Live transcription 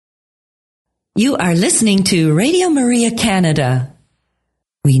You are listening to Radio Maria Canada.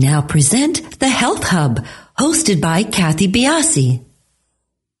 We now present the Health Hub, hosted by Kathy Biasi.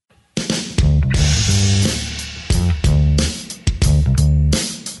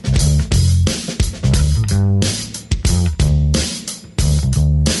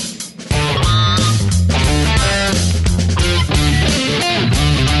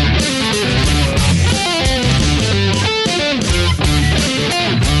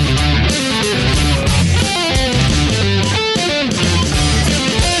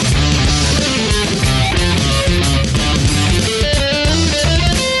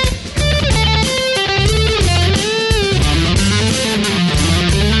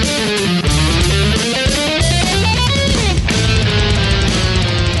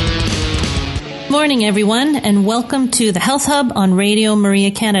 Morning, everyone, and welcome to the Health Hub on Radio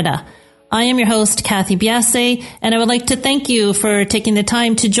Maria Canada. I am your host, Kathy Biasi, and I would like to thank you for taking the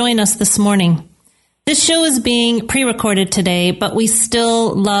time to join us this morning. This show is being pre-recorded today, but we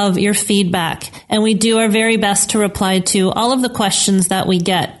still love your feedback, and we do our very best to reply to all of the questions that we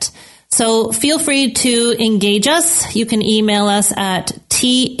get. So feel free to engage us. You can email us at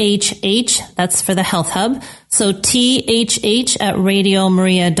THH, that's for the Health Hub, so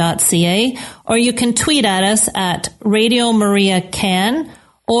THH@radiomaria.ca, or you can tweet at us at Radio Maria Can,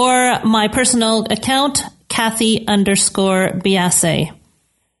 or my personal account, Kathy_Biasi.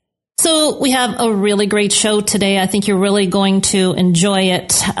 So we have a really great show today. I think you're really going to enjoy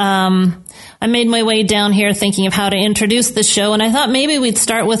it. I made my way down here thinking of how to introduce the show, and I thought maybe we'd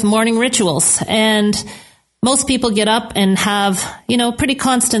start with morning rituals. And most people get up and have, pretty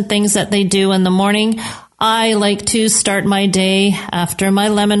constant things that they do in the morning. I like to start my day after my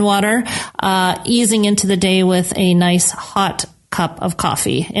lemon water, easing into the day with a nice hot cup of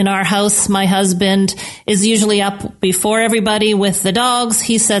coffee. In our house, my husband is usually up before everybody with the dogs.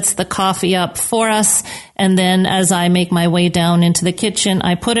 He sets the coffee up for us. And then as I make my way down into the kitchen,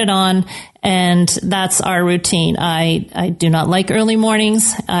 I put it on, and that's our routine. I do not like early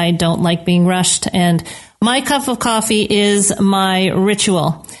mornings. I don't like being rushed. And my cup of coffee is my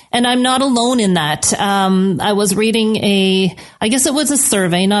ritual. And I'm not alone in that. I was reading I guess it was a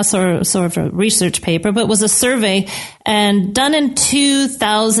survey, not sort of a research paper, but it was a survey and done in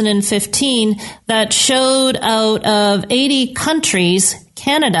 2015 that showed out of 80 countries,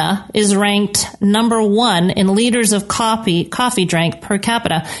 Canada is ranked number 1 in liters of coffee drank per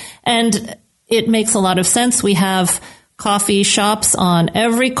capita. And it makes a lot of sense. We have coffee shops on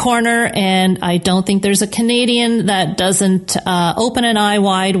every corner, and I don't think there's a Canadian that doesn't open an eye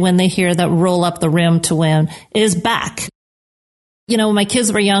wide when they hear that Roll Up the Rim to Win is back. When my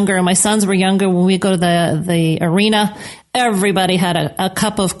kids were younger and my sons were younger, when we go to the arena, everybody had a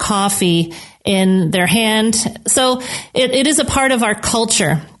cup of coffee in their hand. So it is a part of our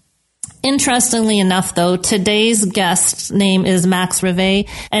culture. Interestingly enough, though, today's guest's name is Max Rivet,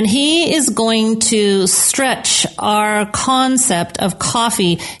 and he is going to stretch our concept of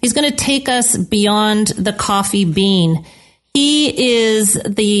coffee. He's going to take us beyond the coffee bean. He is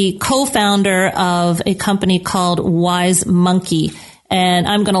the co-founder of a company called Wise Monkey, and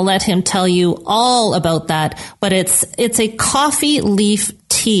I'm going to let him tell you all about that. But it's a coffee leaf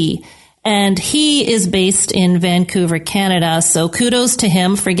tea. And he is based in Vancouver, Canada. So kudos to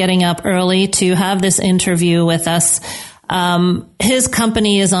him for getting up early to have this interview with us. His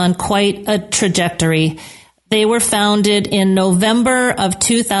company is on quite a trajectory. They were founded in November of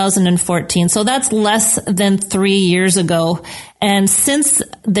 2014. So that's less than 3 years ago. And since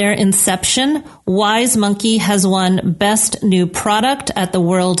their inception, Wise Monkey has won Best New Product at the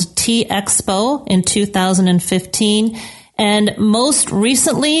World Tea Expo in 2015. And most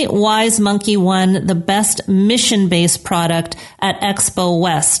recently, Wise Monkey won the Best Mission-Based Product at Expo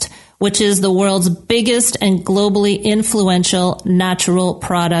West, which is the world's biggest and globally influential natural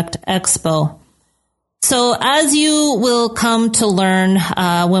product expo. So as you will come to learn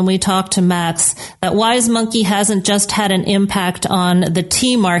when we talk to Max, that Wise Monkey hasn't just had an impact on the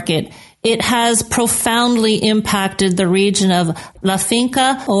tea market. It has profoundly impacted the region of La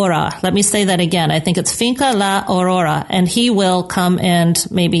Finca Aurora. Let me say that again. I think it's Finca La Aurora, and he will come and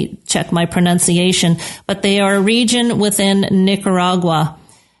maybe check my pronunciation, but they are a region within Nicaragua.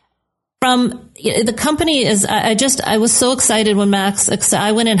 The company is, I was so excited when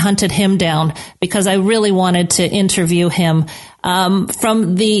I went and hunted him down because I really wanted to interview him.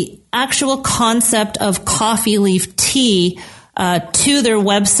 From the actual concept of coffee leaf tea, to their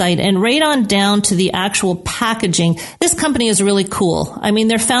website and right on down to the actual packaging. This company is really cool. I mean,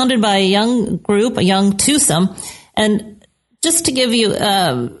 they're founded by a young group, a young twosome. And just to give you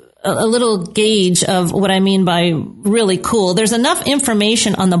a little gauge of what I mean by really cool. There's enough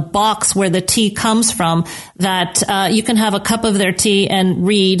information on the box where the tea comes from that you can have a cup of their tea and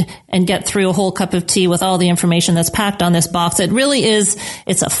read and get through a whole cup of tea with all the information that's packed on this box. It really is,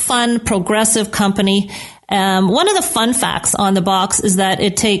 it's a fun, progressive company. One of the fun facts on the box is that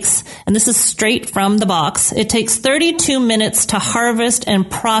it takes, and this is straight from the box, it takes 32 minutes to harvest and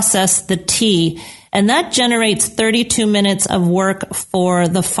process the tea. And that generates 32 minutes of work for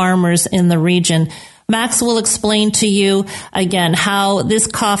the farmers in the region. Max will explain to you again how this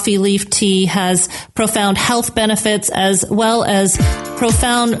coffee leaf tea has profound health benefits as well as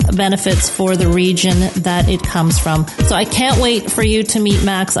profound benefits for the region that it comes from. So I can't wait for you to meet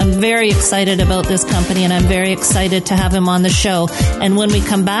Max. I'm very excited about this company and I'm very excited to have him on the show. And when we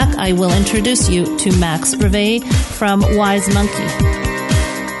come back, I will introduce you to Max Brevet from Wise Monkey.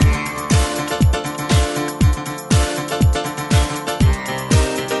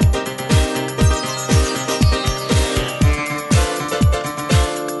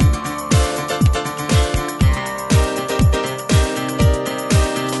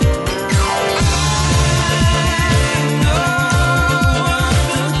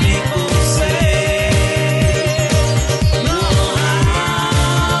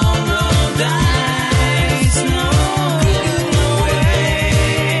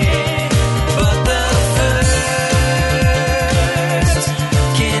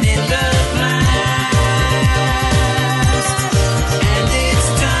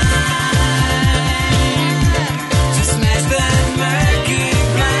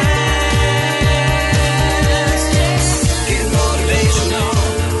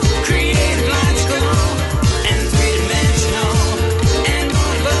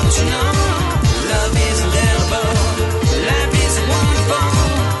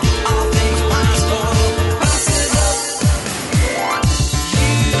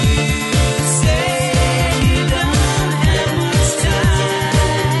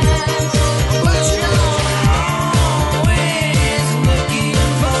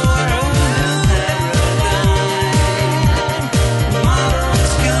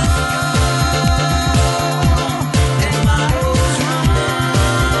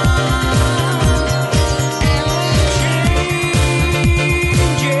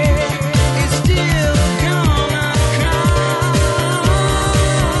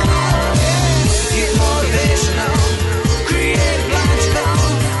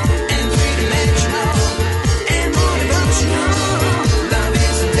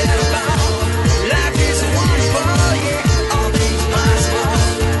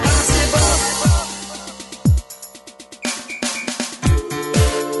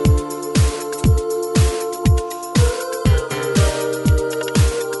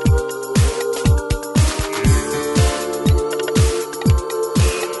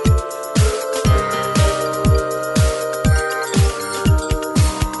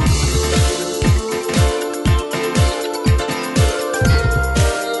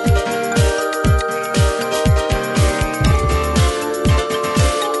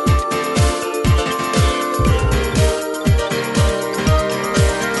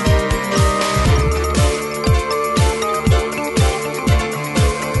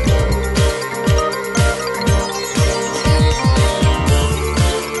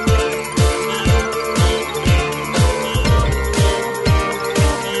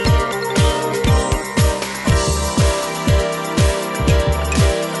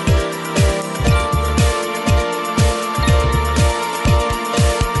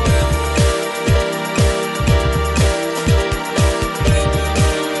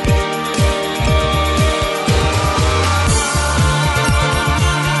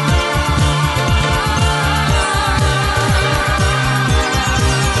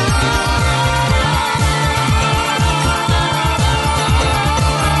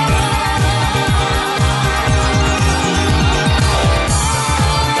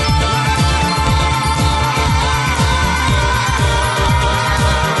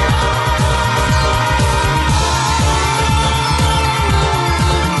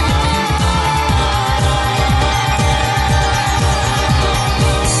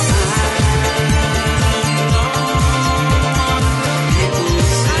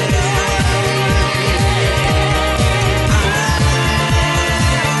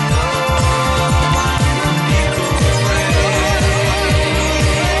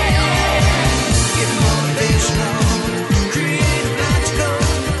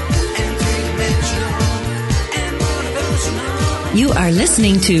 You are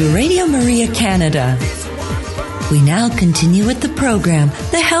listening to Radio Maria Canada. We now continue with the program,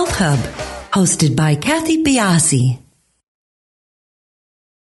 The Health Hub, hosted by Kathy Biasi.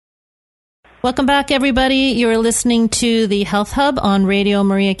 Welcome back, everybody. You're listening to the Health Hub on Radio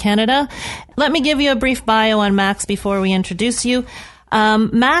Maria Canada. Let me give you a brief bio on Max before we introduce you.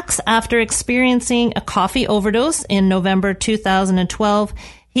 Max, after experiencing a coffee overdose in November 2012,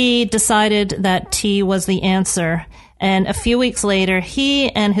 he decided that tea was the answer. And a few weeks later,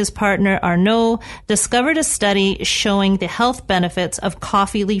 he and his partner Arnaud discovered a study showing the health benefits of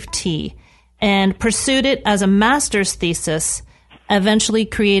coffee leaf tea and pursued it as a master's thesis, eventually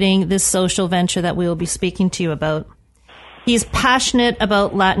creating this social venture that we will be speaking to you about. He's passionate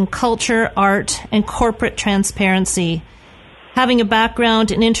about Latin culture, art, and corporate transparency. Having a background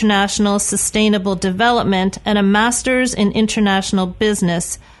in international sustainable development and a master's in international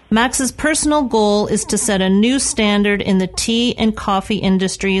business, Max's personal goal is to set a new standard in the tea and coffee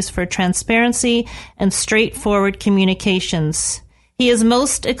industries for transparency and straightforward communications. He is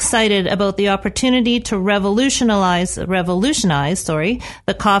most excited about the opportunity to revolutionize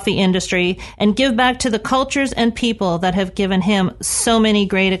the coffee industry and give back to the cultures and people that have given him so many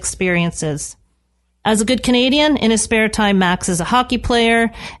great experiences. As a good Canadian, in his spare time, Max is a hockey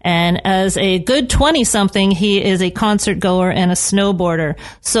player, and as a good 20-something, he is a concert goer and a snowboarder.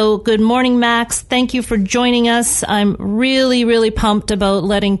 So good morning, Max. Thank you for joining us. I'm really, really pumped about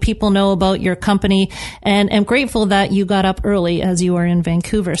letting people know about your company, and am grateful that you got up early as you are in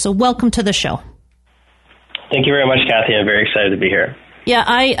Vancouver. So welcome to the show. Thank you very much, Kathy. I'm very excited to be here. Yeah,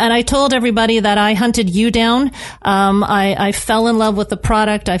 I told everybody that I hunted you down. I fell in love with the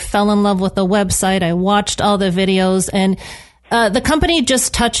product. I fell in love with the website. I watched all the videos, and the company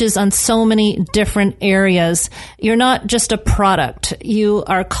just touches on so many different areas. You're not just a product. You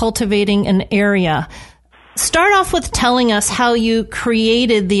are cultivating an area. Start off with telling us how you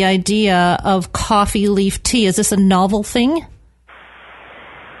created the idea of coffee leaf tea. Is this a novel thing?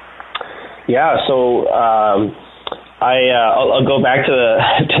 Yeah, so I'll go back to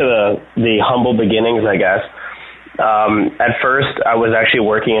the humble beginnings, I guess. At first, I was actually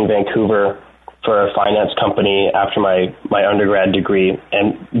working in Vancouver for a finance company after my undergrad degree,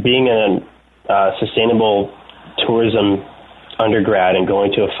 and being in a sustainable tourism undergrad and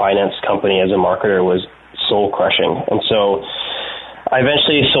going to a finance company as a marketer was soul crushing. And so I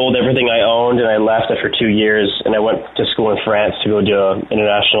eventually sold everything I owned, and I left after 2 years, and I went to school in France to go do a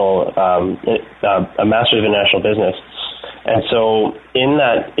master's of international business. And so in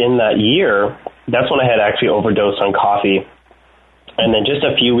that year, that's when I had actually overdosed on coffee. And then just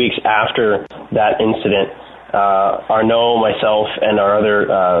a few weeks after that incident, Arnaud, myself, and our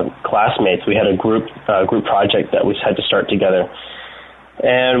other classmates, we had a group project that we had to start together.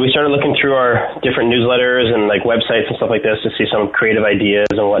 And we started looking through our different newsletters and like websites and stuff like this to see some creative ideas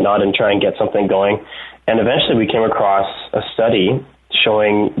and whatnot and try and get something going. And eventually we came across a study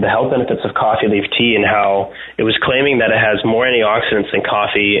showing the health benefits of coffee leaf tea and how it was claiming that it has more antioxidants than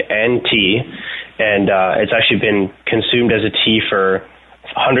coffee and tea. And it's actually been consumed as a tea for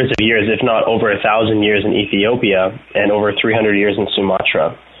hundreds of years, if not over 1,000 years in Ethiopia and over 300 years in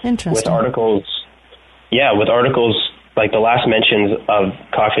Sumatra. Interesting. With articles like the last mentions of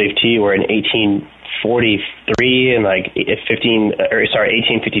coffee leaf tea were in 1843 and 1852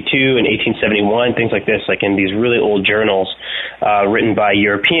 and 1871, things like this, like in these really old journals written by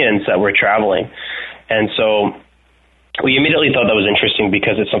Europeans that were traveling. And so we immediately thought that was interesting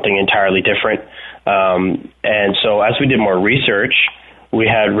because it's something entirely different. And so as we did more research,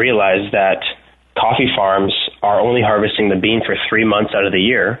 we had realized that coffee farms are only harvesting the bean for 3 months out of the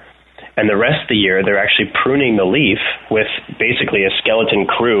year. And the rest of the year, they're actually pruning the leaf with basically a skeleton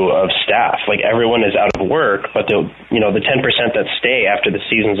crew of staff. Like everyone is out of work, but the 10% that stay after the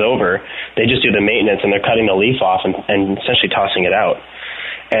season's over, they just do the maintenance and they're cutting the leaf off and essentially tossing it out.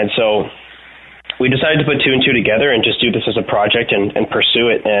 And so we decided to put two and two together and just do this as a project and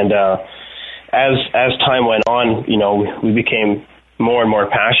pursue it. And as time went on, we became more and more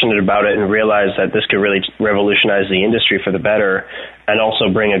passionate about it and realized that this could really revolutionize the industry for the better and also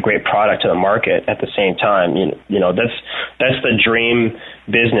bring a great product to the market at the same time. That's the dream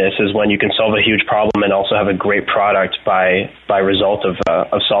business, is when you can solve a huge problem and also have a great product by result of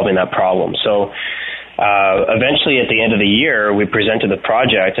solving that problem. So eventually at the end of the year, we presented the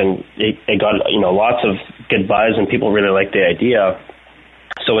project and it got lots of good buzz and people really liked the idea.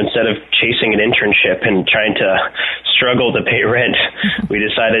 So instead of chasing an internship and trying to struggle to pay rent, we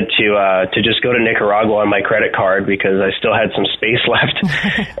decided to just go to Nicaragua on my credit card because I still had some space left,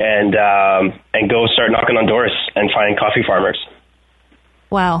 and go start knocking on doors and finding coffee farmers.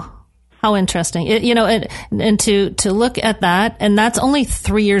 Wow. How interesting. And to look at that, and that's only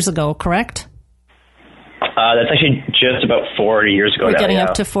 3 years ago, correct? That's actually just about 4 years ago. We're getting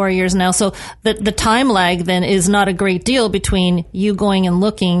up to 4 years now. So the time lag then is not a great deal between you going and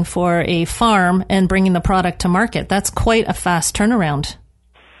looking for a farm and bringing the product to market. That's quite a fast turnaround.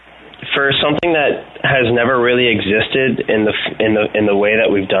 For something that has never really existed in the way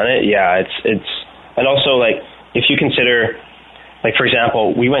that we've done it, yeah, it's and also like if you consider, like for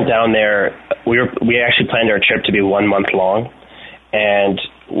example, we went down there. We actually planned our trip to be 1 month long, and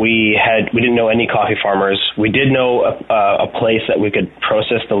we didn't know any coffee farmers. We did know a place that we could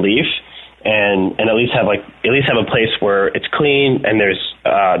process the leaf and at least have a place where it's clean and there's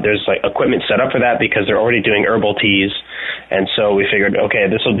like equipment set up for that because they're already doing herbal teas. And so we figured, okay,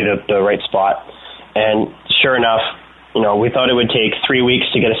 this will be the right spot. And sure enough, we thought it would take 3 weeks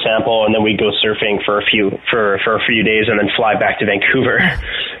to get a sample, and then we'd go surfing for a few days and then fly back to Vancouver.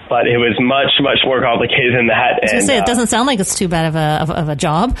 But it was much, much more complicated than that. I was going to say, it doesn't sound like it's too bad of a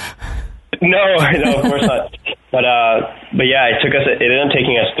job. No, of course not. But yeah, it ended up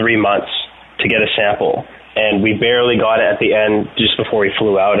taking us 3 months to get a sample, and we barely got it at the end just before we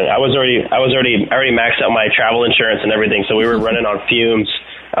flew out. And I already maxed out my travel insurance and everything, so we were running on fumes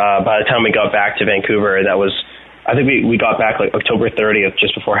by the time we got back to Vancouver. I think we got back like October 30th,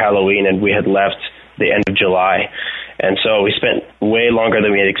 just before Halloween, and we had left the end of July. And so we spent way longer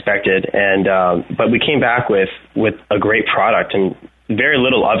than we had expected. And but we came back with a great product, and very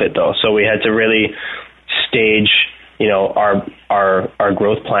little of it though. So we had to really stage, our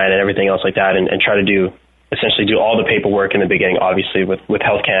growth plan and everything else like that, and try to essentially do all the paperwork in the beginning, obviously with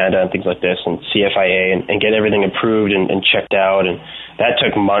Health Canada and things like this, and CFIA, and get everything approved and checked out. And that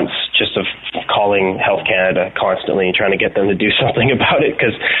took months just of calling Health Canada constantly and trying to get them to do something about it.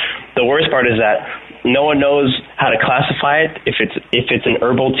 Because the worst part is that no one knows how to classify it, if it's an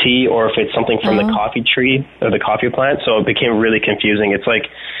herbal tea or if it's something from the coffee tree or the coffee plant. So it became really confusing. It's like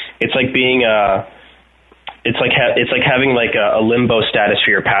being it's like having like a limbo status for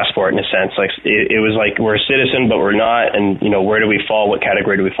your passport in a sense. Like it was like we're a citizen, but we're not, and where do we fall? What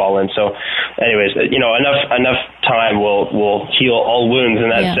category do we fall in? So, anyways, enough time will heal all wounds in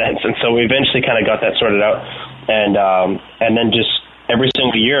that sense. And so we eventually kind of got that sorted out, and then just every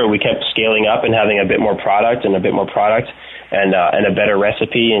single year we kept scaling up and having a bit more product and a better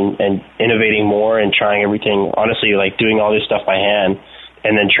recipe and innovating more and trying everything. Honestly, like doing all this stuff by hand,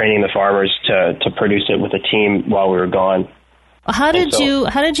 and then training the farmers to produce it with a team while we were gone. How did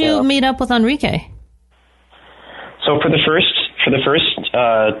you meet up with Enrique? So for the first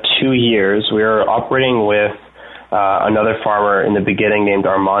 2 years, we were operating with another farmer in the beginning named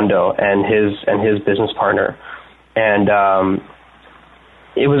Armando and his business partner, and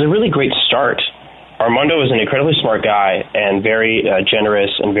it was a really great start. Armando was an incredibly smart guy and very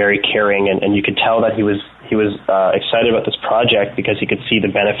generous and very caring, and you could tell that he was excited about this project because he could see the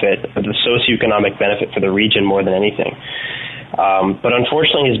benefit, the socioeconomic benefit for the region more than anything. But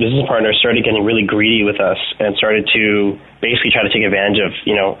unfortunately, his business partner started getting really greedy with us and started to basically try to take advantage of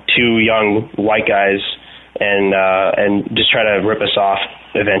two young white guys and just try to rip us off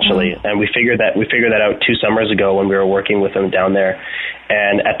eventually. And we figured that out 2 summers ago when we were working with them down there.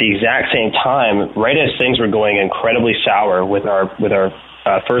 And at the exact same time, right as things were going incredibly sour with our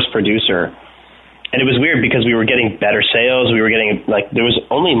first producer. And it was weird because we were getting better sales. We were getting there was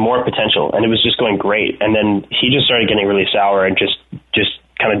only more potential, and it was just going great. And then he just started getting really sour and just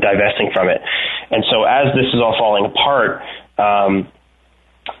kind of divesting from it. And so as this is all falling apart,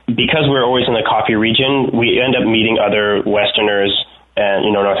 because we're always in the coffee region, we end up meeting other Westerners and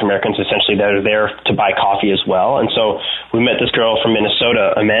North Americans essentially that are there to buy coffee as well. And so we met this girl from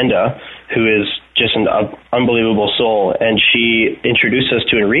Minnesota, Amanda, who is just an unbelievable soul, and she introduced us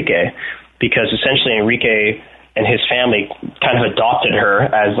to Enrique. Because essentially Enrique and his family kind of adopted her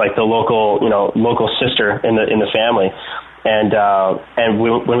as like the local sister in the family, and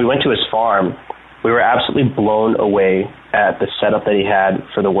when we went to his farm, we were absolutely blown away at the setup that he had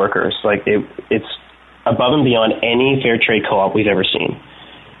for the workers. Like it's above and beyond any fair trade co-op we've ever seen,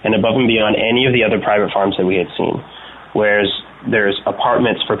 and above and beyond any of the other private farms that we had seen. Whereas there's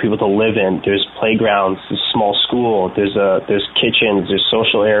apartments for people to live in, there's playgrounds, there's a small school, there's kitchens, there's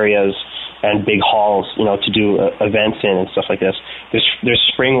social areas, and big halls, to do events in and stuff like this. There's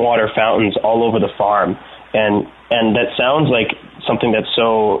spring water fountains all over the farm, and that sounds like something that's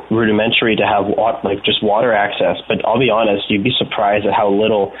so rudimentary to have just water access. But I'll be honest, you'd be surprised at how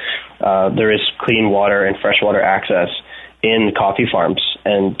little there is clean water and fresh water access in coffee farms,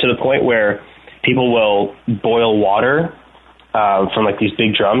 and to the point where people will boil water from these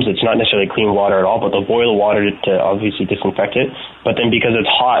big drums. It's not necessarily clean water at all, but they'll boil the water to obviously disinfect it. But then because it's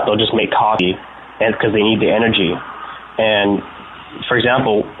hot, they'll just make coffee, and because they need the energy. And for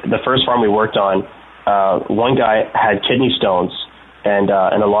example, the first farm we worked on, one guy had kidney stones and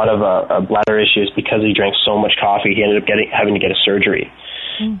a lot of bladder issues because he drank so much coffee. He ended up having to get a surgery.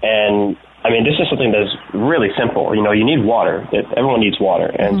 And I mean, this is something that's really simple. You know, you need water. Everyone needs water.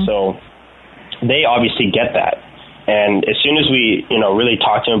 And so they obviously get that. And as soon as we, you know, really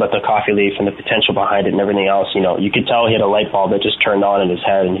talked to him about the coffee leaf and the potential behind it and everything else, you know, you could tell he had a light bulb that just turned on in his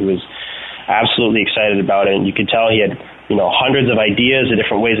head, and he was absolutely excited about it. And you could tell he had, you know, hundreds of ideas of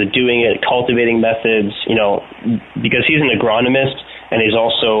different ways of doing it, cultivating methods, you know, because he's an agronomist and he's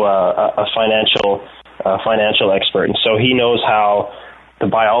also a financial expert. And so he knows how the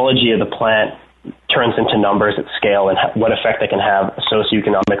biology of the plant turns into numbers at scale and what effect it can have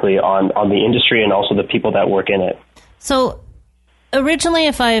socioeconomically on the industry and also the people that work in it. So originally,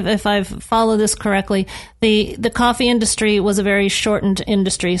 if I've followed this correctly, the coffee industry was a very shortened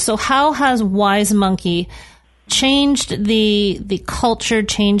industry. So how has Wise Monkey changed the culture,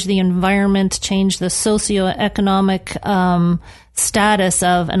 changed the environment, changed the socioeconomic status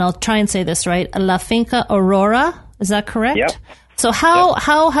of, and I'll try and say this right, La Finca Aurora? Is that correct? Yep. So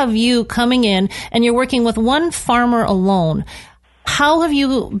how have you coming in, and you're working with one farmer alone, how have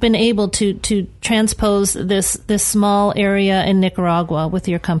you been able to transpose this small area in Nicaragua with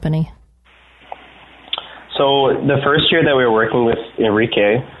your company? So the first year that we were working with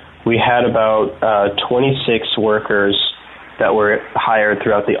Enrique, we had about 26 workers that were hired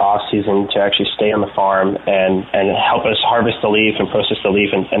throughout the off season to actually stay on the farm and help us harvest the leaf and process the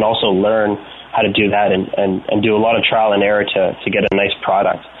leaf and also learn how to do that and do a lot of trial and error to get a nice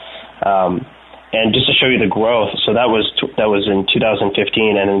product. And just to show you the growth, so that was in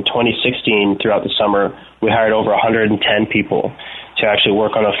 2015, and in 2016, throughout the summer, we hired over 110 people to actually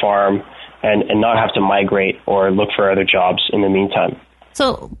work on the farm and not have to migrate or look for other jobs in the meantime.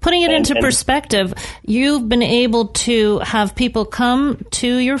 So putting it into perspective, you've been able to have people come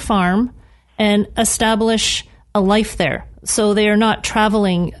to your farm and establish a life there. So they are not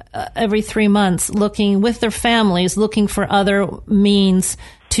traveling every 3 months looking with their families, looking for other means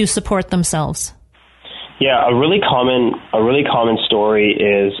to support themselves. Yeah, a really common story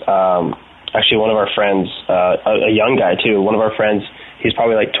is actually one of our friends, a young guy too. One of our friends, he's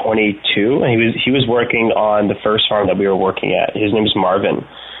probably like 22, and he was working on the first farm that we were working at. His name is Marvin,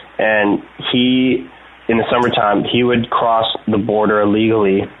 and he, in the summertime, he would cross the border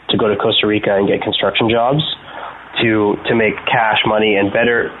illegally to go to Costa Rica and get construction jobs to make cash money and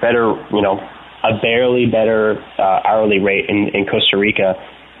better, you know, a barely better hourly rate in Costa Rica,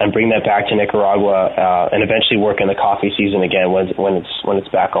 and bring that back to Nicaragua and eventually work in the coffee season again when it's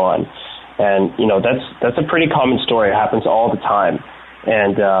back on. And you know, that's a pretty common story. It happens all the time.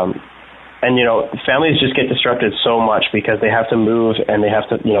 And you know, families just get disrupted so much because they have to move and they have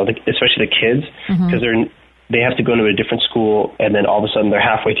to, you know, especially the kids, because they have to go to a different school, and then all of a sudden they're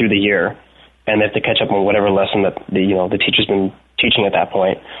halfway through the year and they have to catch up on whatever lesson that the teacher's been teaching at that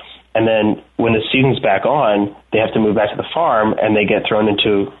point. And then when the season's back on, they have to move back to the farm, and they get thrown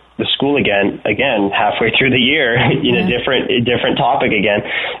into the school again halfway through the year in a different topic again.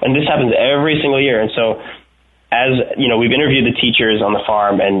 And this happens every single year. And so, as you know, we've interviewed the teachers on the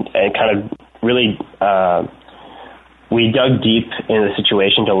farm and kind of really we dug deep in the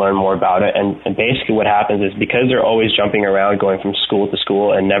situation to learn more about it. And basically what happens is, because they're always jumping around, going from school to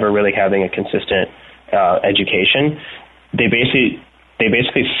school and never really having a consistent education, they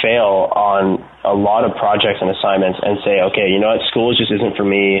basically fail on a lot of projects and assignments and say, okay, you know what, school just isn't for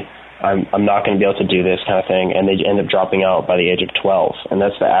me. I'm not going to be able to do this kind of thing. And they end up dropping out by the age of 12. And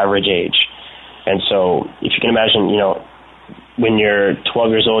that's the average age. And so if you can imagine, you know, when you're 12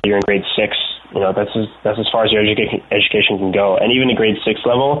 years old, you're in grade 6, you know, that's as far as your education can go. And even a grade 6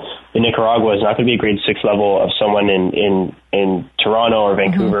 level in Nicaragua is not going to be a grade 6 level of someone in Toronto or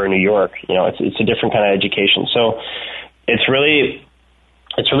Vancouver or New York. You know, it's a different kind of education. So it's really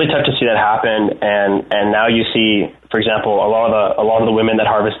tough to see that happen, and now you see, for example, a lot of the women that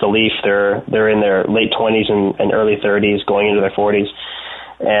harvest the leaf, they're in their late 20s and early 30s, going into their 40s,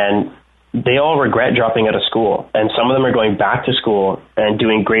 and they all regret dropping out of school, and some of them are going back to school and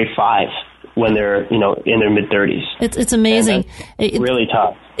doing grade 5 when they're, you know, in their mid 30s. It's amazing. It's really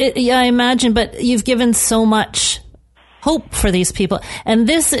tough. Yeah, I imagine, but you've given so much hope for these people. And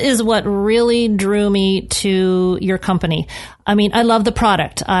this is what really drew me to your company. I mean, I love the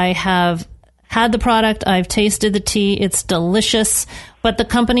product. I have had the product. I've tasted the tea. It's delicious. but the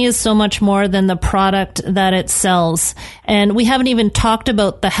company is so much more than the product that it sells. And we haven't even talked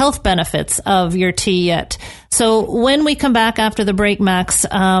about the health benefits of your tea yet. So when we come back after the break, Max,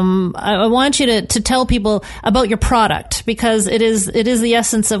 I want you to tell people about your product, because it is the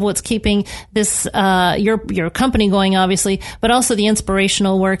essence of what's keeping this your company going, obviously, but also the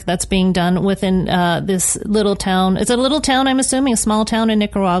inspirational work that's being done within this little town. It's a little town, I'm assuming, a small town in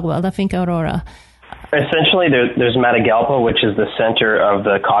Nicaragua, La Finca Aurora. Essentially, there's Matagalpa, which is the center of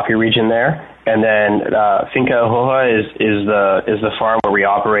the coffee region there, and then Finca Aurora is the farm where we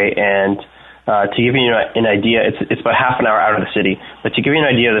operate. And to give you an idea, it's about half an hour out of the city. But to give you an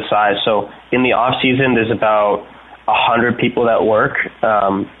idea of the size, so in the off season, there's about 100 people that work,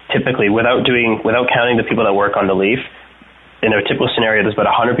 typically without counting the people that work on the leaf. In a typical scenario, there's about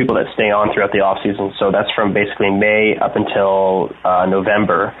 100 people that stay on throughout the off season. So that's from basically May up until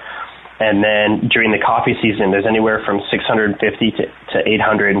November. And then during the coffee season, there's anywhere from 650 to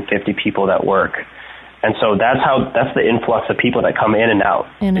 850 people that work. And so that's the influx of people that come in and out.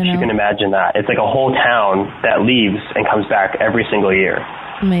 If you can imagine that. It's like a whole town that leaves and comes back every single year.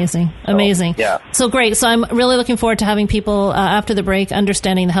 Amazing. Yeah. So great. So I'm really looking forward to having people after the break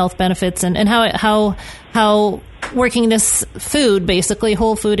understanding the health benefits and how working this food, basically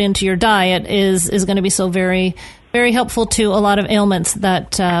whole food, into your diet is going to be so very, very helpful to a lot of ailments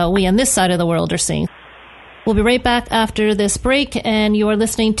that we on this side of the world are seeing. We'll be right back after this break, and you are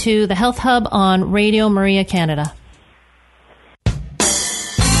listening to the Health Hub on Radio Maria Canada.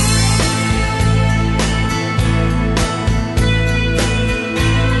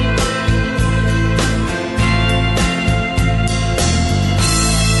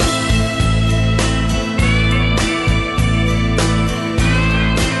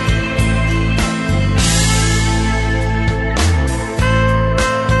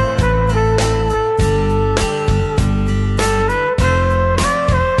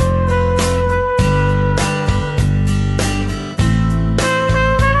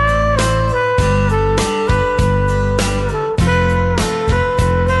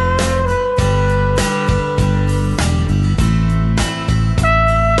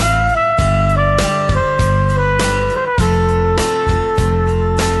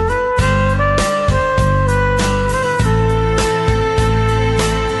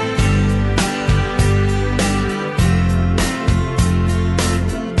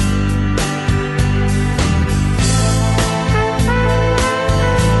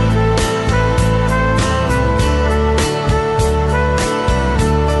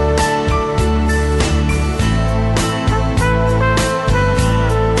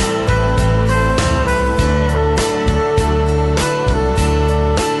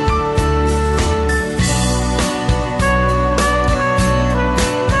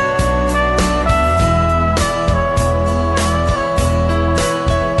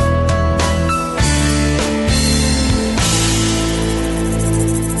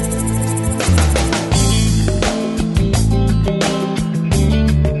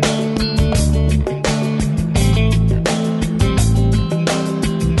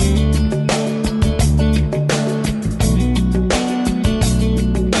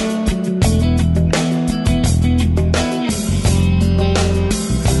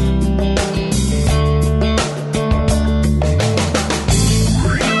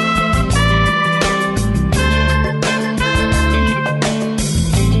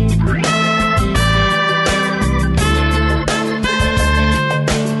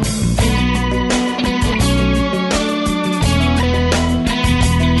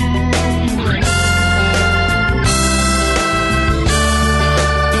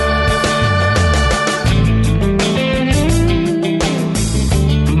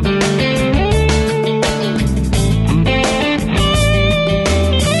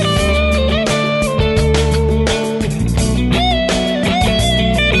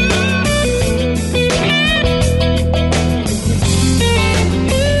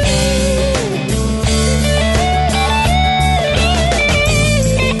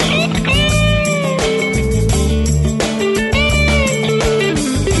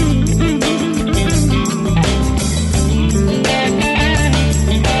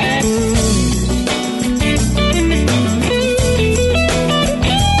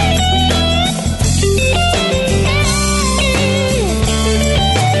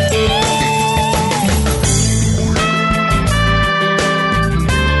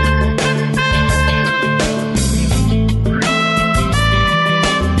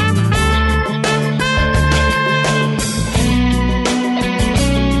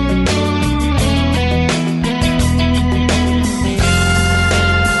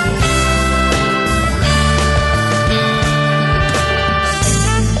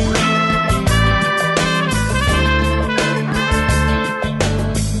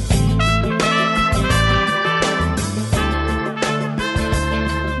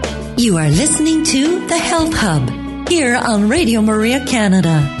 You are listening to The Health Hub here on Radio Maria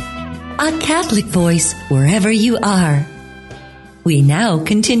Canada, a Catholic voice wherever you are. We now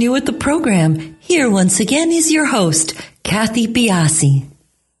continue with the program. Here once again is your host, Kathy Biasi.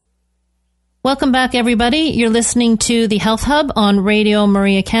 Welcome back, everybody. You're listening to the Health Hub on Radio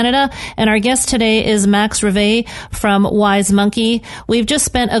Maria Canada, and our guest today is Max Rivet from Wise Monkey. We've just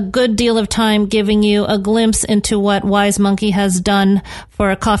spent a good deal of time giving you a glimpse into what Wise Monkey has done for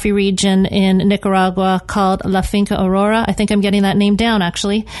a coffee region in Nicaragua called La Finca Aurora. I think I'm getting that name down,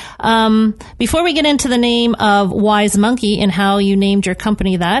 actually. Before we get into the name of Wise Monkey and how you named your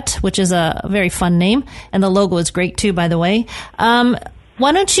company that, which is a very fun name, and the logo is great too, by the way,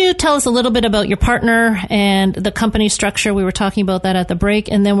 why don't you tell us a little bit about your partner and the company structure? We were talking about that at the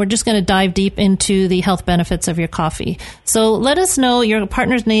break, and then we're just going to dive deep into the health benefits of your coffee. So let us know, your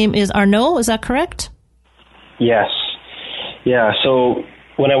partner's name is Arnaud, is that correct? Yes. Yeah, so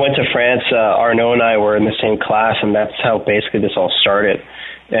when I went to France, Arnaud and I were in the same class, and that's how basically this all started.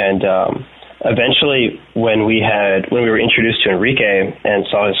 And eventually, when we were introduced to Enrique and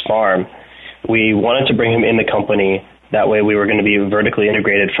saw his farm, we wanted to bring him in the company. That way we were going to be vertically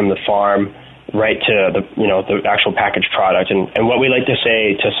integrated from the farm right to the actual packaged product. And what we like to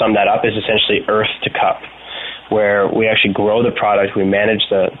say, to sum that up, is essentially earth to cup, where we actually grow the product, we manage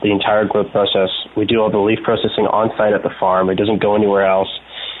the entire growth process, we do all the leaf processing on site at the farm, it doesn't go anywhere else,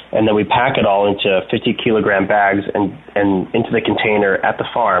 and then we pack it all into 50-kilogram bags and into the container at the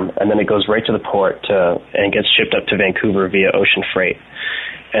farm, and then it goes right to the port and gets shipped up to Vancouver via ocean freight.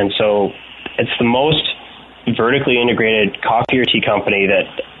 And so it's the most vertically integrated coffee or tea company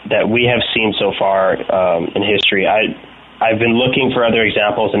that we have seen so far in history. I've been looking for other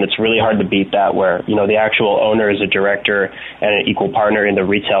examples, and it's really hard to beat that, where the actual owner is a director and an equal partner in the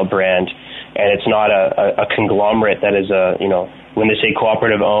retail brand, and it's not a conglomerate that is when they say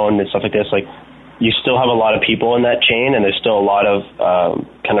cooperative owned and stuff like this, like, you still have a lot of people in that chain, and there's still a lot of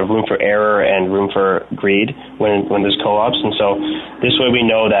kind of room for error and room for greed when there's co-ops. And so this way we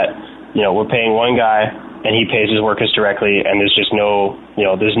know that we're paying one guy and he pays his workers directly, and there's just no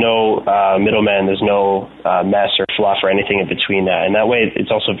middleman, there's no mess or fluff or anything in between that. And that way it's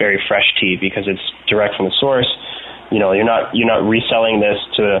also very fresh tea because it's direct from the source. You're not reselling this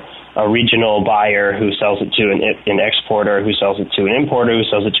to a regional buyer who sells it to an exporter, who sells it to an importer, who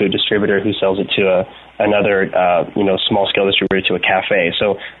sells it to a distributor, who sells it to another small scale distributor to a cafe.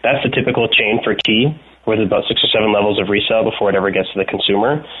 So that's the typical chain for tea, with about 6 or 7 levels of resale before it ever gets to the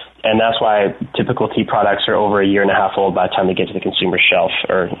consumer. And that's why typical tea products are over a year and a half old by the time they get to the consumer shelf,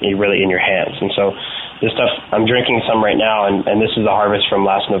 or really in your hands. And so this stuff, I'm drinking some right now, and this is the harvest from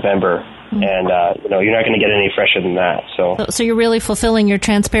last November. Mm-hmm. And, you're not going to get any fresher than that. So you're really fulfilling your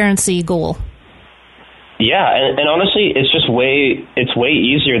transparency goal. Yeah, and honestly, it's way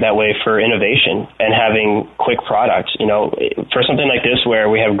easier that way for innovation and having quick products. For something like this where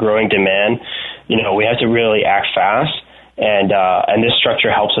we have growing demand, we have to really act fast, and this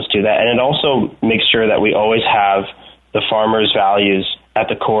structure helps us do that. And it also makes sure that we always have the farmers' values at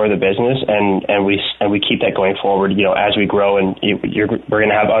the core of the business, and we keep that going forward. As we grow, and we're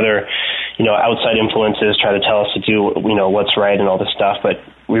going to have other, outside influences try to tell us to do what's right and all this stuff, but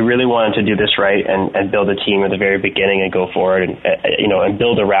we really wanted to do this right and build a team at the very beginning and go forward and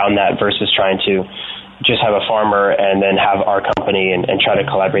build around that versus trying to just have a farmer and then have our company and try to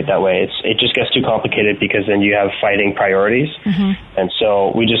collaborate that way. It just gets too complicated because then you have fighting priorities. Mm-hmm. And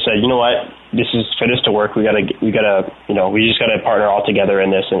so we just said, for this to work, we just gotta partner all together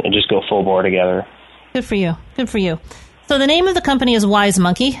in this and just go full bore together. Good for you. So the name of the company is Wise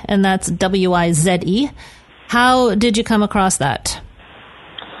Monkey, and that's WIZE. How did you come across that?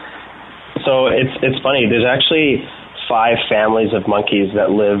 So it's funny. There's actually 5 families of monkeys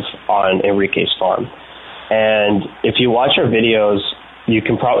that live on Enrique's farm. And if you watch our videos, you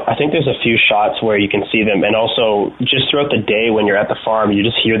can I think there's a few shots where you can see them. And also just throughout the day when you're at the farm, you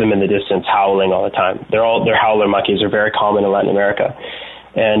just hear them in the distance howling all the time. They're howler monkeys. They're very common in Latin America.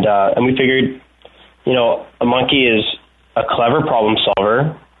 And we figured, a monkey is a clever problem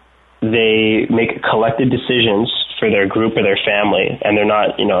solver. They make collected decisions for their group or their family, and they're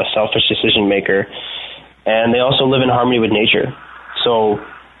not, a selfish decision maker. And they also live in harmony with nature. So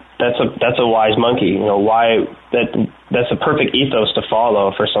that's a wise monkey. That's a perfect ethos to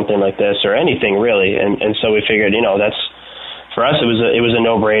follow for something like this, or anything really. And so we figured, that's, for us, it was a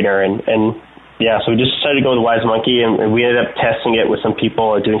no-brainer. And so we just decided to go with Wise Monkey, and we ended up testing it with some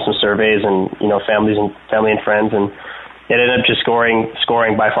people, doing some surveys, and family and friends, and it ended up just scoring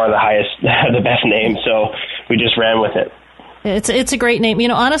by far the highest, the best name. So we just ran with it. It's a great name.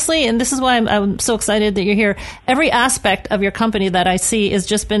 Honestly, and this is why I'm so excited that you're here. Every aspect of your company that I see has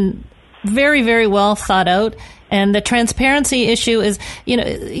just been very, very well thought out. And the transparency issue is,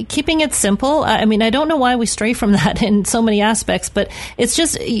 keeping it simple. I mean, I don't know why we stray from that in so many aspects, but it's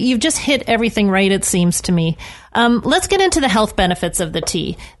just, you've just hit everything right, it seems to me. Let's get into the health benefits of the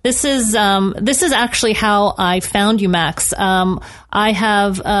tea. This is actually how I found you, Max. I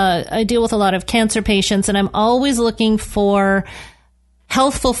deal with a lot of cancer patients, and I'm always looking for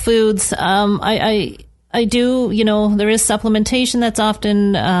healthful foods. I do, there is supplementation that's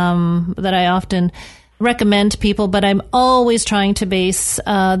often, that I often recommend to people, but I'm always trying to base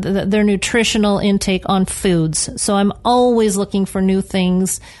their nutritional intake on foods. So I'm always looking for new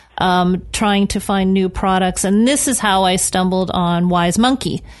things, trying to find new products. And this is how I stumbled on Wise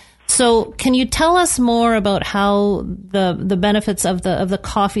Monkey. So can you tell us more how the benefits of the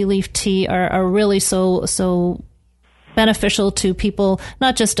coffee leaf tea are really so beneficial to people,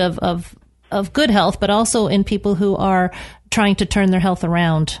 not just of good health, but also in people who are trying to turn their health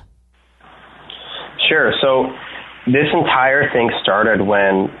around? Sure. So this entire thing started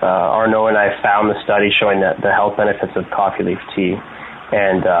when Arnaud and I found the study showing that the health benefits of coffee leaf tea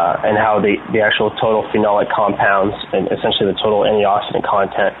and how the actual total phenolic compounds and essentially the total antioxidant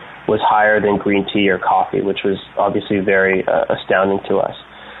content was higher than green tea or coffee, which was obviously very astounding to us.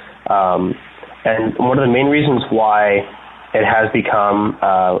 And one of the main reasons why it has become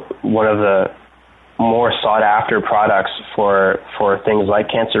one of the more sought after products for things like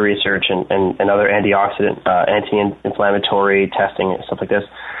cancer research and other antioxidant, anti-inflammatory testing and stuff like this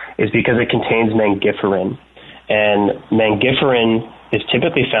is because it contains mangiferin. And mangiferin is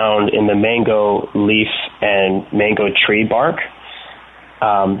typically found in the mango leaf and mango tree bark.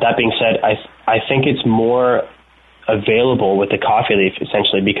 That being said, I think it's more available with the coffee leaf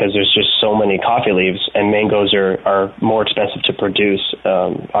essentially because there's just so many coffee leaves and mangoes are more expensive to produce,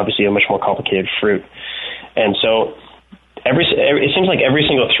 obviously a much more complicated fruit. And so it seems like every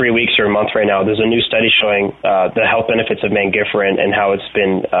single 3 weeks or a month right now, there's a new study showing the health benefits of mangiferin and how it's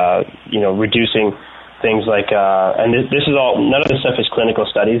been, reducing things like, and this is all, none of this stuff is clinical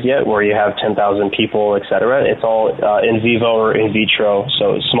studies yet where you have 10,000 people, et cetera. It's all in vivo or in vitro.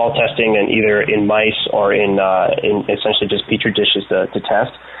 So small testing and either in mice or in essentially just petri dishes to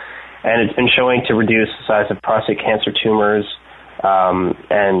test. And it's been showing to reduce the size of prostate cancer tumors,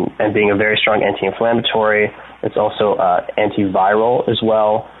 and being a very strong anti-inflammatory. It's also antiviral as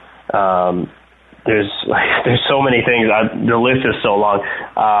well. There's so many things. The list is so long.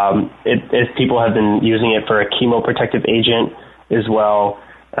 People have been using it for a chemoprotective agent as well.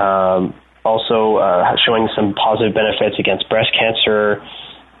 Also showing some positive benefits against breast cancer.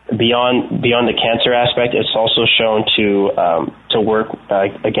 Beyond the cancer aspect, it's also shown to work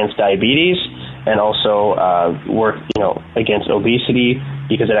against diabetes and also work against obesity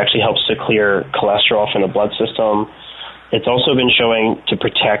because it actually helps to clear cholesterol from the blood system. It's also been showing to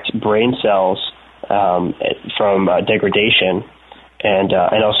protect brain cells from degradation, and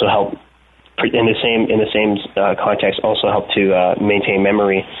also help in the same context also help to maintain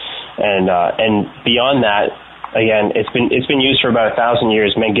memory, and beyond that. Again, it's been used for about 1,000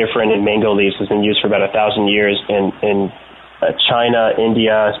 years. Mangiferin and mango leaves has been used for about 1,000 years in China,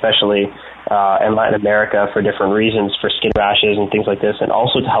 India, especially, and Latin America for different reasons, for skin rashes and things like this, and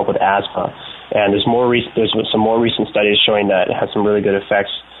also to help with asthma. And there's some more recent studies showing that it has some really good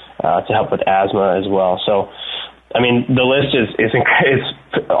effects to help with asthma as well. So, I mean, the list is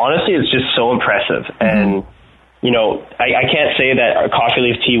honestly, it's just so impressive. And I can't say that a coffee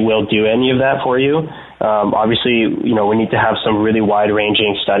leaf tea will do any of that for you. Obviously, we need to have some really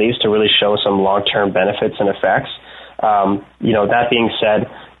wide-ranging studies to really show some long-term benefits and effects. That being said,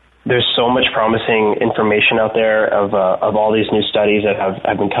 there's so much promising information out there of all these new studies that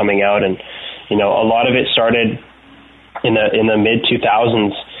have been coming out, and a lot of it started in the mid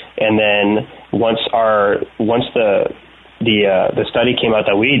 2000s, and then once the study came out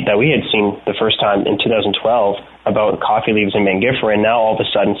that we had seen the first time in 2012 about coffee leaves and mangiferin. Now all of a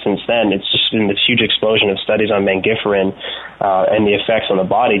sudden, since then, it's just been this huge explosion of studies on mangiferin and the effects on the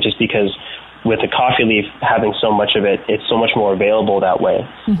body. Just because with the coffee leaf having so much of it, it's so much more available that way,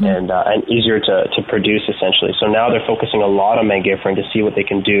 and easier to produce essentially. So now they're focusing a lot on mangiferin to see what they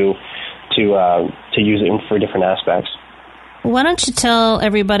can do to use it for different aspects. Why don't you tell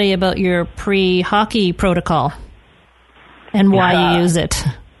everybody about your pre-hockey protocol and why you use it?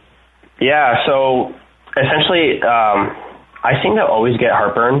 Yeah, so essentially, I seem to always get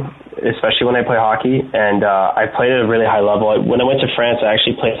heartburn, especially when I play hockey, and I played at a really high level. When I went to France, I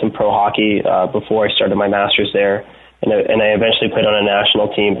actually played some pro hockey before I started my master's there, and I eventually played on a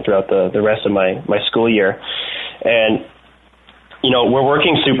national team throughout the rest of my school year. And we're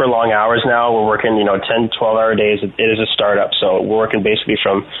working super long hours now. We're working, 10, 12-hour days. It is a startup, so we're working basically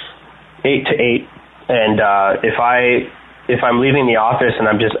from 8 to 8. And if I'm leaving the office and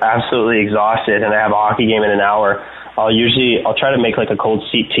I'm just absolutely exhausted and I have a hockey game in an hour, I'll try to make like a cold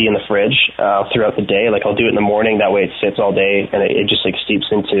steep tea in the fridge throughout the day. Like I'll do it in the morning. That way it sits all day and it just like steeps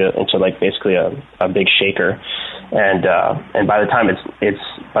into like basically a big shaker. And by the time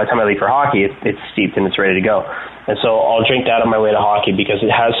I leave for hockey, it's steeped and it's ready to go. And so I'll drink that on my way to hockey because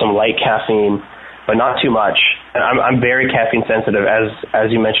it has some light caffeine, but not too much. And I'm very caffeine sensitive. As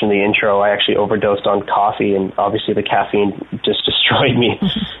you mentioned in the intro, I actually overdosed on coffee, and obviously the caffeine just destroyed me.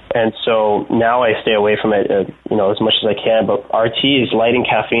 And so now I stay away from it, as much as I can. But our tea is light in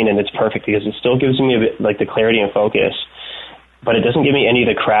caffeine, and it's perfect because it still gives me a bit like the clarity and focus, but it doesn't give me any of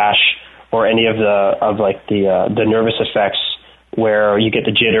the crash or any of the nervous effects where you get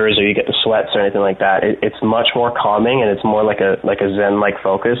the jitters or you get the sweats or anything like that. It's much more calming, and it's more like a Zen-like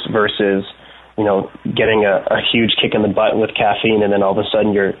focus versus getting a huge kick in the butt with caffeine, and then all of a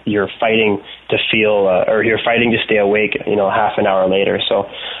sudden you're fighting to feel or you're fighting to stay awake, half an hour later. So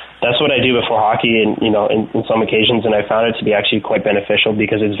that's what I do before hockey, and in some occasions, and I found it to be actually quite beneficial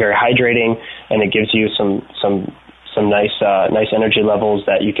because it's very hydrating and it gives you some nice energy levels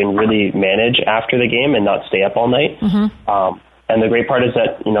that you can really manage after the game and not stay up all night. Mm-hmm. And the great part is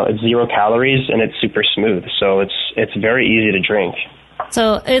that it's 0 calories and it's super smooth, so it's very easy to drink.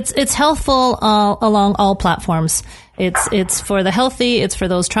 So it's healthful along all platforms. It's for the healthy. It's for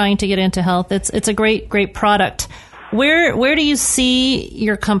those trying to get into health. It's a great product. Where do you see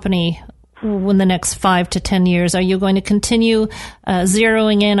your company in the next 5 to 10 years? Are you going to continue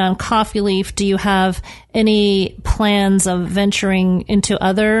zeroing in on Coffee Leaf? Do you have any plans of venturing into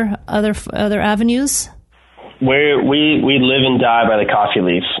other avenues? We live and die by the Coffee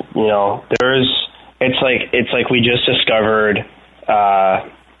Leaf. It's like we just discovered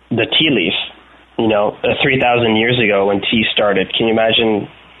the tea leaf, 3,000 years ago when tea started. Can you imagine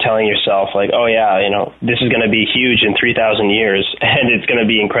telling yourself like, oh yeah, this is going to be huge in 3,000 years and it's going to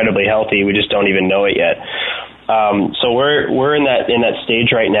be incredibly healthy. We just don't even know it yet. So we're in that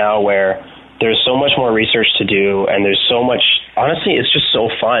stage right now where there's so much more research to do, and there's so much, honestly, it's just so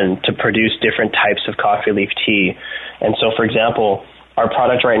fun to produce different types of coffee leaf tea. And so, for example, our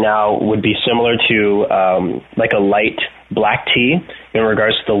product right now would be similar to like a light black tea in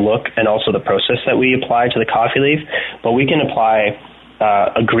regards to the look and also the process that we apply to the coffee leaf, but we can apply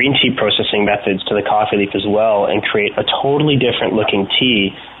a green tea processing methods to the coffee leaf as well and create a totally different looking tea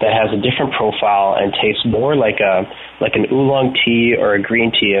that has a different profile and tastes more like an oolong tea or a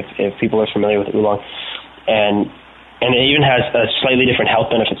green tea if people are familiar with oolong, and it even has a slightly different health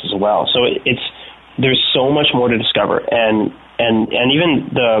benefits as well. So there's so much more to discover, and even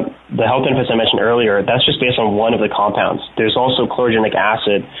the health benefits I mentioned earlier, that's just based on one of the compounds. There's also chlorogenic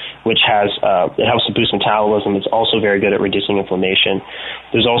acid, which it helps to boost metabolism. It's also very good at reducing inflammation.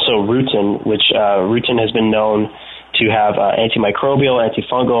 There's also rutin, which rutin has been known to have antimicrobial,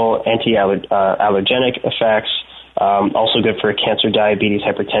 antifungal, anti-allergenic effects. Also good for cancer, diabetes,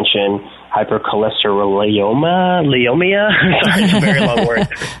 hypertension, hypercholesterolemia. Sorry, it's a very long word.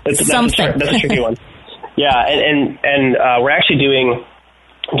 That's a tricky one. Yeah, and we're actually doing,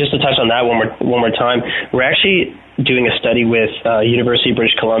 just to touch on that one more time, we're actually doing a study with University of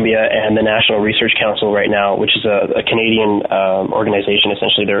British Columbia and the National Research Council right now, which is a Canadian organization.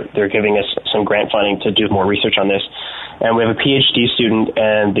 Essentially, they're giving us some grant funding to do more research on this. And we have a PhD student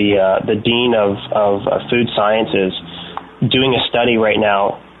and the Dean of Food Sciences doing a study right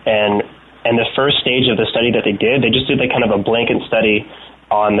now. And the first stage of the study that they just did like kind of a blanket study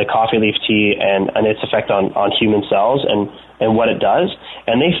on the coffee leaf tea and its effect on human cells and what it does.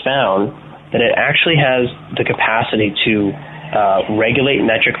 And they found that it actually has the capacity to regulate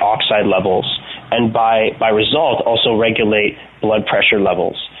nitric oxide levels and by result also regulate blood pressure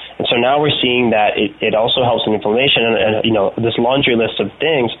levels. And so now we're seeing that it also helps in inflammation and this laundry list of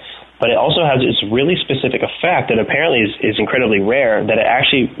things, but it also has this really specific effect that apparently is incredibly rare, that it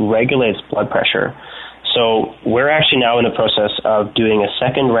actually regulates blood pressure. So we're actually now in the process of doing a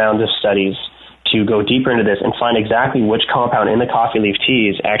second round of studies to go deeper into this and find exactly which compound in the coffee leaf tea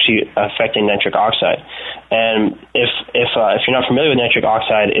is actually affecting nitric oxide. And if you're not familiar with nitric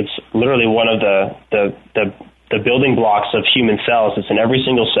oxide, it's literally one of the building blocks of human cells. It's in every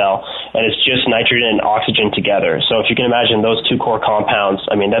single cell, and it's just nitrogen and oxygen together. So if you can imagine those two core compounds,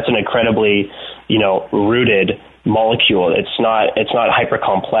 I mean, that's an incredibly, rooted molecule. It's not hyper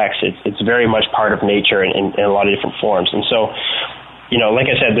complex. It's very much part of nature in a lot of different forms. And so,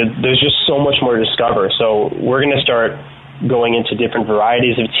 like I said, there's just so much more to discover. So we're going to start going into different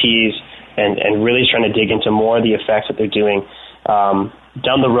varieties of teas and really trying to dig into more of the effects that they're doing.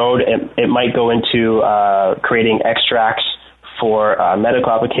 Down the road, it might go into creating extracts for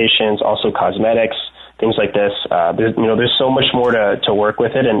medical applications, also cosmetics, things like this. There's so much more to work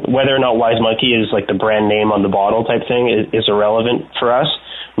with it, and whether or not Wise Monkey is like the brand name on the bottle type thing is irrelevant for us.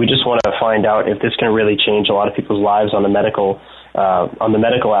 We just want to find out if this can really change a lot of people's lives on the medical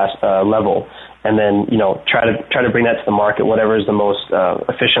level, and then try to bring that to the market, whatever is the most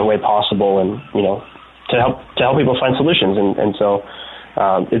efficient way possible, and to help people find solutions. And so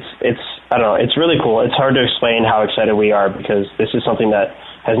it's I don't know, it's really cool. It's hard to explain how excited we are, because this is something that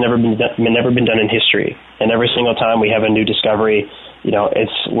has never been done in history, and every single time we have a new discovery,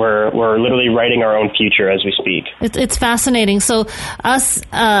 we're literally writing our own future as we speak. It's fascinating. So us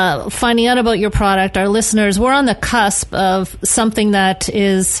finding out about your product, our listeners, we're on the cusp of something that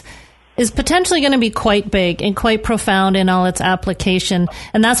is potentially going to be quite big and quite profound in all its application,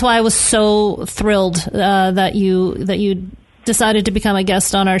 and that's why I was so thrilled that you decided to become a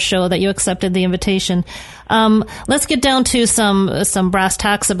guest on our show, that you accepted the invitation. Let's get down to some brass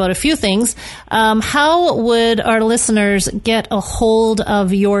tacks about a few things. How would our listeners get a hold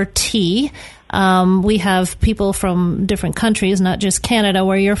of your tea? We have people from different countries, not just Canada,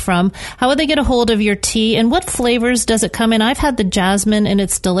 where you're from. How would they get a hold of your tea, and what flavors does it come in? I've had the jasmine, and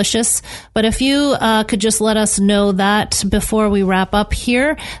it's delicious. But if you could just let us know that before we wrap up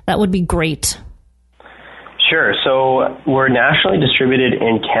here, that would be great. Sure. So we're nationally distributed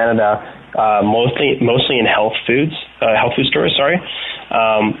in Canada, mostly in health food stores.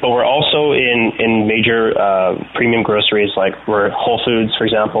 But we're also in major premium groceries, like we're Whole Foods, for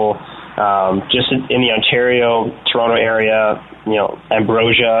example. Just in the Ontario, Toronto area,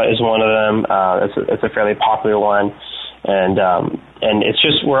 Ambrosia is one of them. It's a fairly popular one, and it's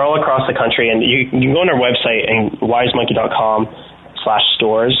just, we're all across the country, and you can go on our website and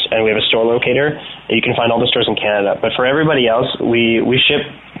wisemonkey.com/stores, and we have a store locator, and you can find all the stores in Canada. But for everybody else, we ship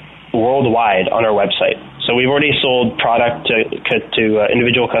worldwide on our website. So we've already sold product to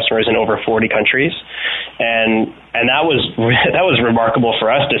individual customers in over 40 countries, and that was remarkable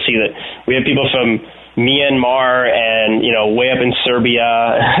for us to see that we have people from Myanmar and way up in Serbia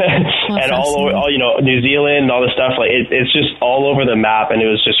and all New Zealand and all this stuff. Like it's just all over the map, and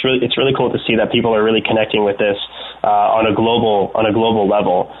it's really cool to see that people are really connecting with this on a global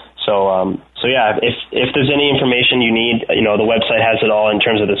level. So yeah, if there's any information you need, the website has it all in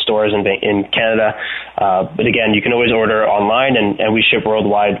terms of the stores in Canada. But again, you can always order online, and we ship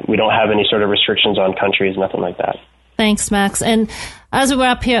worldwide. We don't have any sort of restrictions on countries, nothing like that. Thanks, Max. And as we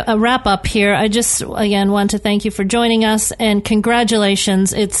wrap up here, I just, again, want to thank you for joining us, and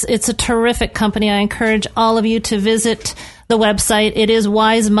congratulations. It's a terrific company. I encourage all of you to visit the website. It is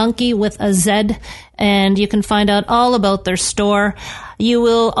Wise Monkey with a Z, and you can find out all about their store. You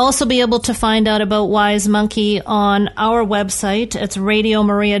will also be able to find out about Wise Monkey on our website. It's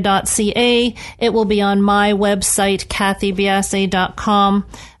radiomaria.ca. It will be on my website, kathybiasse.com.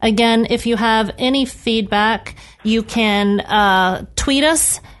 Again, if you have any feedback, you can tweet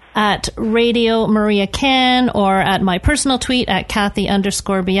us at Radio Maria Can, or at my personal tweet at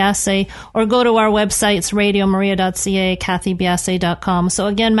Kathy_Biasse, or go to our websites, radiomaria.ca, kathybiasse.com. So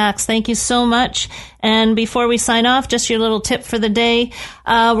again, Max, thank you so much. And before we sign off, just your little tip for the day.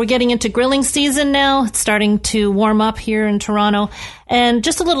 We're getting into grilling season now. It's starting to warm up here in Toronto. And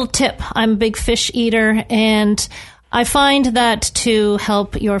just a little tip. I'm a big fish eater, and I find that to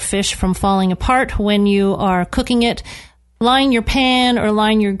help your fish from falling apart when you are cooking it, line your pan or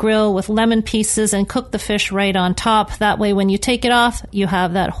line your grill with lemon pieces and cook the fish right on top. That way, when you take it off, you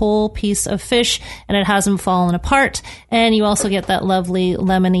have that whole piece of fish and it hasn't fallen apart. And you also get that lovely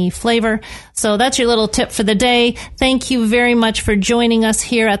lemony flavor. So that's your little tip for the day. Thank you very much for joining us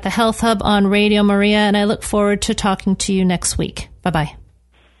here at the Health Hub on Radio Maria, and I look forward to talking to you next week. Bye-bye.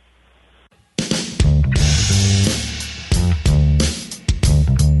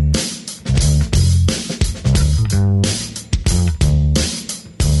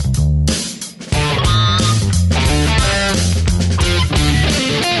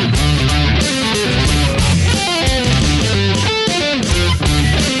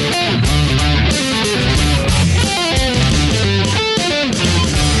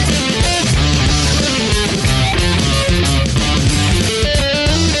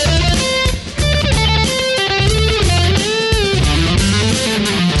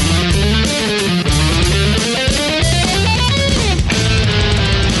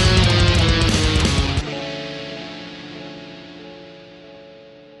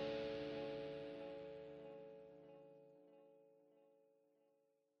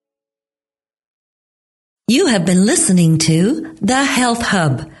 You have been listening to The Health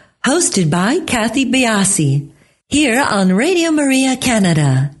Hub, hosted by Kathy Biasse. here on Radio Maria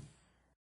Canada.